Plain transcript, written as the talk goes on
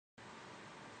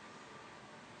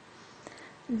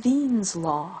Wien's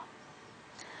law.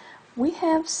 We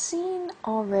have seen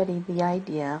already the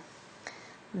idea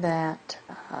that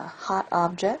hot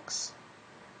objects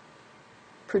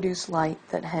produce light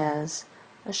that has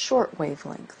a short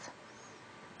wavelength,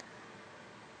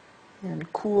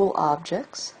 and cool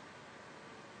objects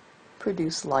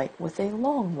produce light with a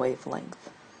long wavelength.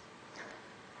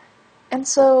 And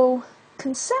so,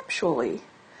 conceptually,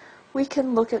 we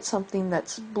can look at something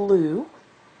that's blue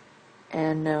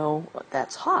and know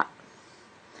that's hot.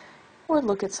 Or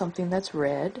look at something that's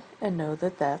red and know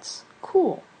that that's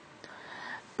cool.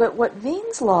 But what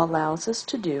Wien's law allows us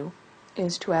to do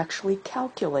is to actually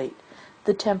calculate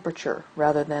the temperature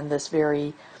rather than this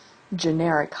very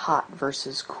generic hot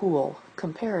versus cool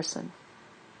comparison.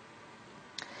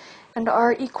 And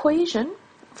our equation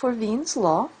for Wien's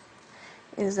law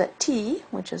is that T,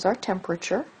 which is our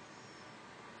temperature,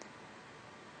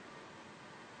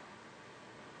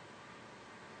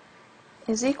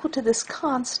 is equal to this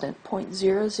constant,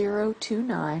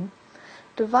 0.0029,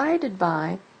 divided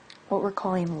by what we're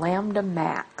calling lambda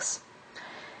max.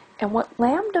 And what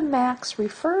lambda max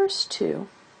refers to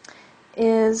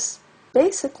is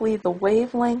basically the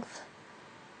wavelength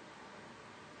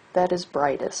that is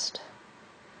brightest.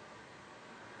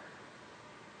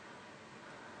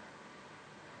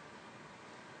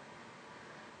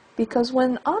 Because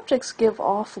when objects give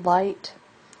off light,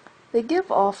 they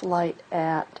give off light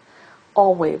at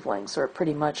all wavelengths, or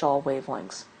pretty much all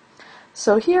wavelengths.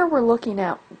 So here we're looking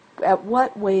at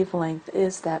what wavelength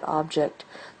is that object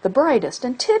the brightest,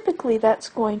 and typically that's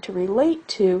going to relate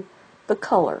to the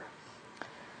color.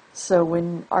 So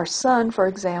when our sun, for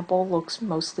example, looks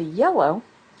mostly yellow,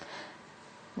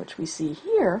 which we see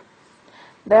here,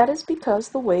 that is because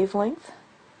the wavelength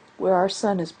where our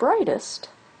sun is brightest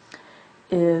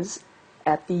is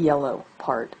at the yellow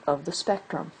part of the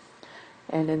spectrum.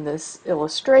 And in this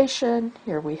illustration,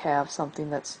 here we have something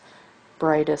that's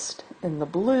brightest in the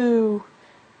blue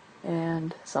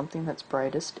and something that's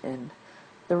brightest in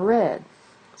the red.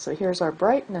 So here's our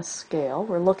brightness scale.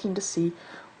 We're looking to see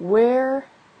where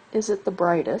is it the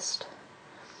brightest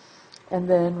and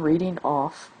then reading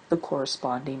off the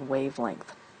corresponding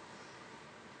wavelength.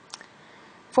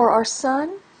 For our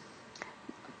sun,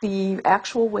 the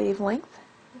actual wavelength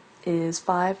is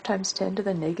 5 times 10 to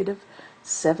the negative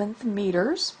 7th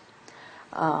meters.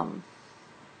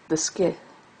 The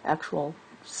actual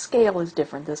scale is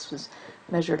different. This was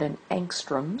measured in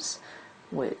angstroms,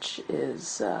 which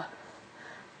is a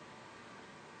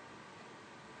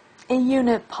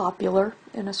unit popular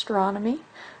in astronomy,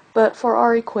 but for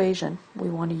our equation we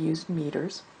want to use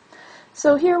meters.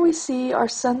 So here we see our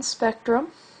sun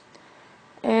spectrum,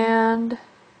 and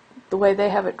the way they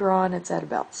have it drawn, it's at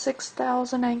about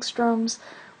 6,000 angstroms.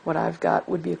 What I've got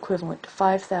would be equivalent to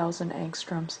 5,000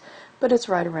 angstroms, but it's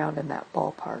right around in that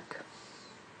ballpark.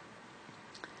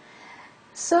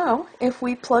 So, if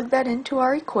we plug that into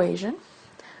our equation,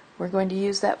 we're going to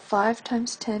use that 5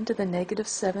 times 10 to the negative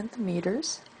 7th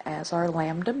meters as our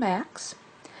lambda max,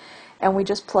 and we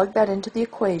just plug that into the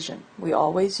equation. We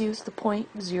always use the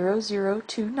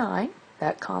 0.0029,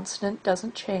 that constant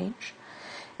doesn't change,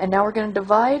 and now we're going to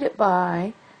divide it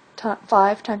by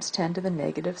 5 times 10 to the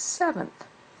negative 7th.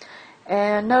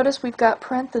 And notice we've got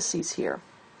parentheses here.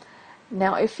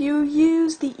 Now if you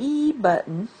use the E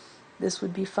button, this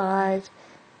would be 5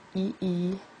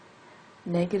 EE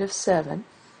negative 7.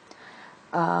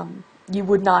 You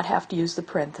would not have to use the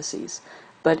parentheses.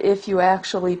 But if you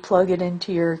actually plug it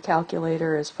into your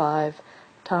calculator as 5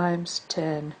 times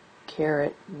 10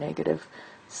 caret negative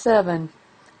 7,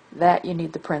 that you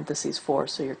need the parentheses for,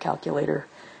 so your calculator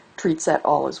treats that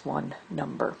all as one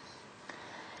number.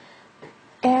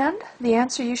 And the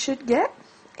answer you should get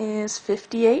is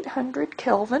 5,800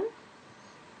 Kelvin.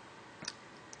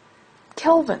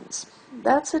 Kelvins,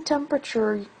 that's a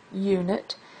temperature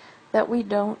unit that we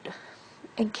don't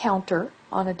encounter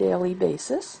on a daily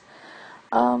basis.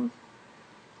 When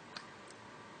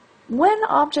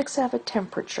objects have a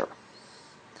temperature,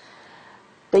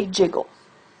 they jiggle.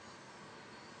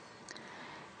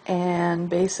 And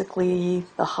basically,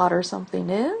 the hotter something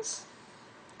is,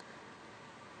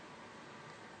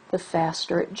 the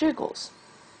faster it jiggles.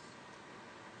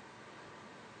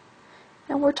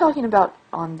 And we're talking about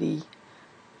on the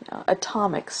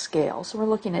atomic scale, so we're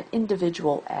looking at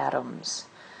individual atoms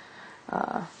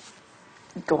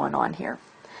going on here.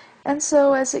 And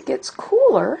so as it gets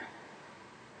cooler,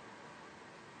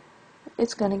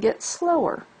 it's going to get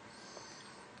slower.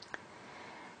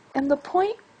 And the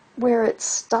point where it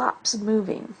stops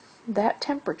moving, that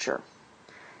temperature,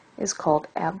 is called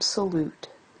absolute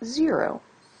zero.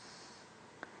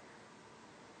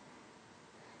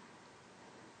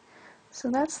 So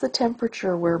that's the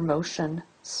temperature where motion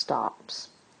stops.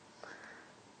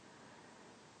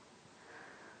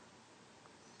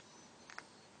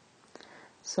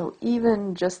 So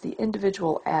even just the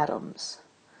individual atoms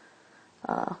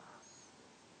have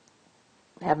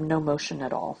no motion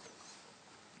at all.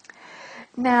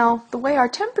 Now, the way our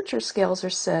temperature scales are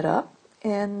set up,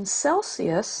 in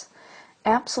Celsius,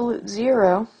 absolute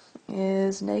zero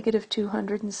is negative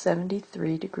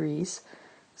 273 degrees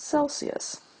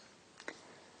Celsius.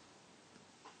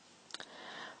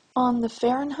 On the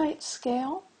Fahrenheit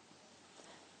scale,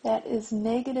 that is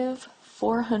negative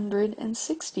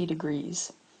 460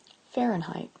 degrees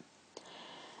Fahrenheit.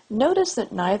 Notice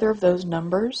that neither of those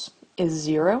numbers is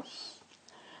zero.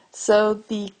 So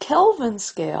the Kelvin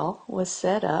scale was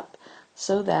set up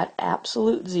so that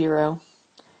absolute zero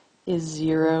is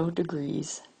 0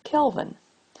 degrees Kelvin.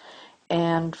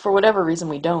 And for whatever reason,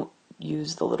 we don't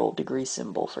use the little degree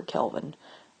symbol for Kelvin.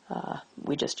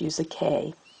 We just use a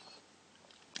K.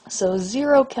 So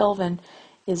 0 Kelvin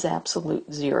is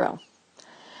absolute zero.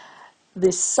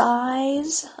 The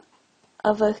size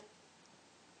of a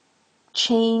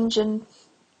change in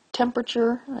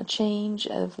temperature, a change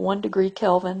of 1 degree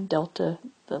Kelvin, delta,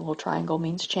 the little triangle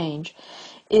means change,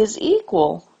 is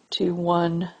equal to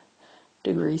 1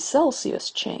 degree Celsius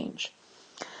change.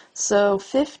 So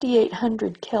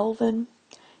 5800 Kelvin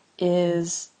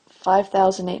is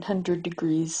 5800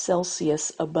 degrees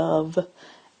Celsius above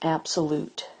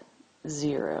absolute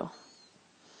zero.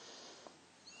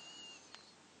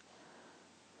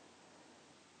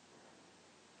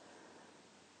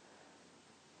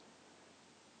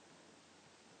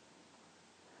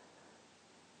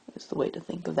 Is the way to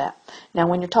think of that. Now,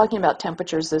 when you're talking about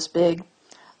temperatures this big,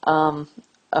 a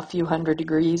few hundred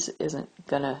degrees isn't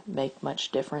going to make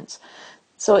much difference.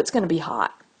 So it's going to be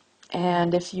hot.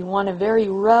 And if you want a very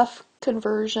rough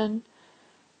conversion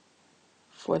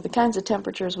for the kinds of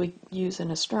temperatures we use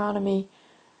in astronomy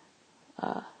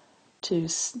to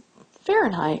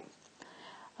Fahrenheit,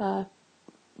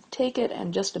 take it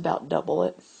and just about double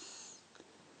it.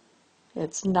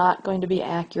 It's not going to be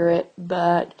accurate,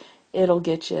 but it'll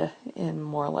get you in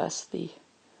more or less the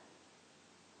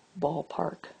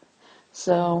ballpark.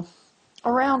 So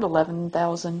around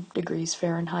 11,000 degrees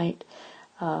Fahrenheit.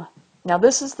 Now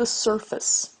this is the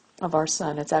surface of our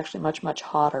sun. It's actually much, much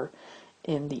hotter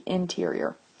in the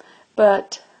interior.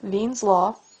 But Wien's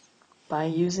law, by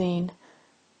using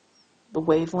the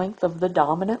wavelength of the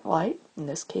dominant light, in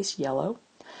this case yellow,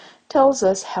 tells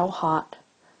us how hot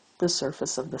the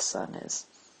surface of the sun is,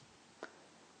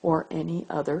 or any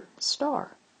other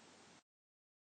star.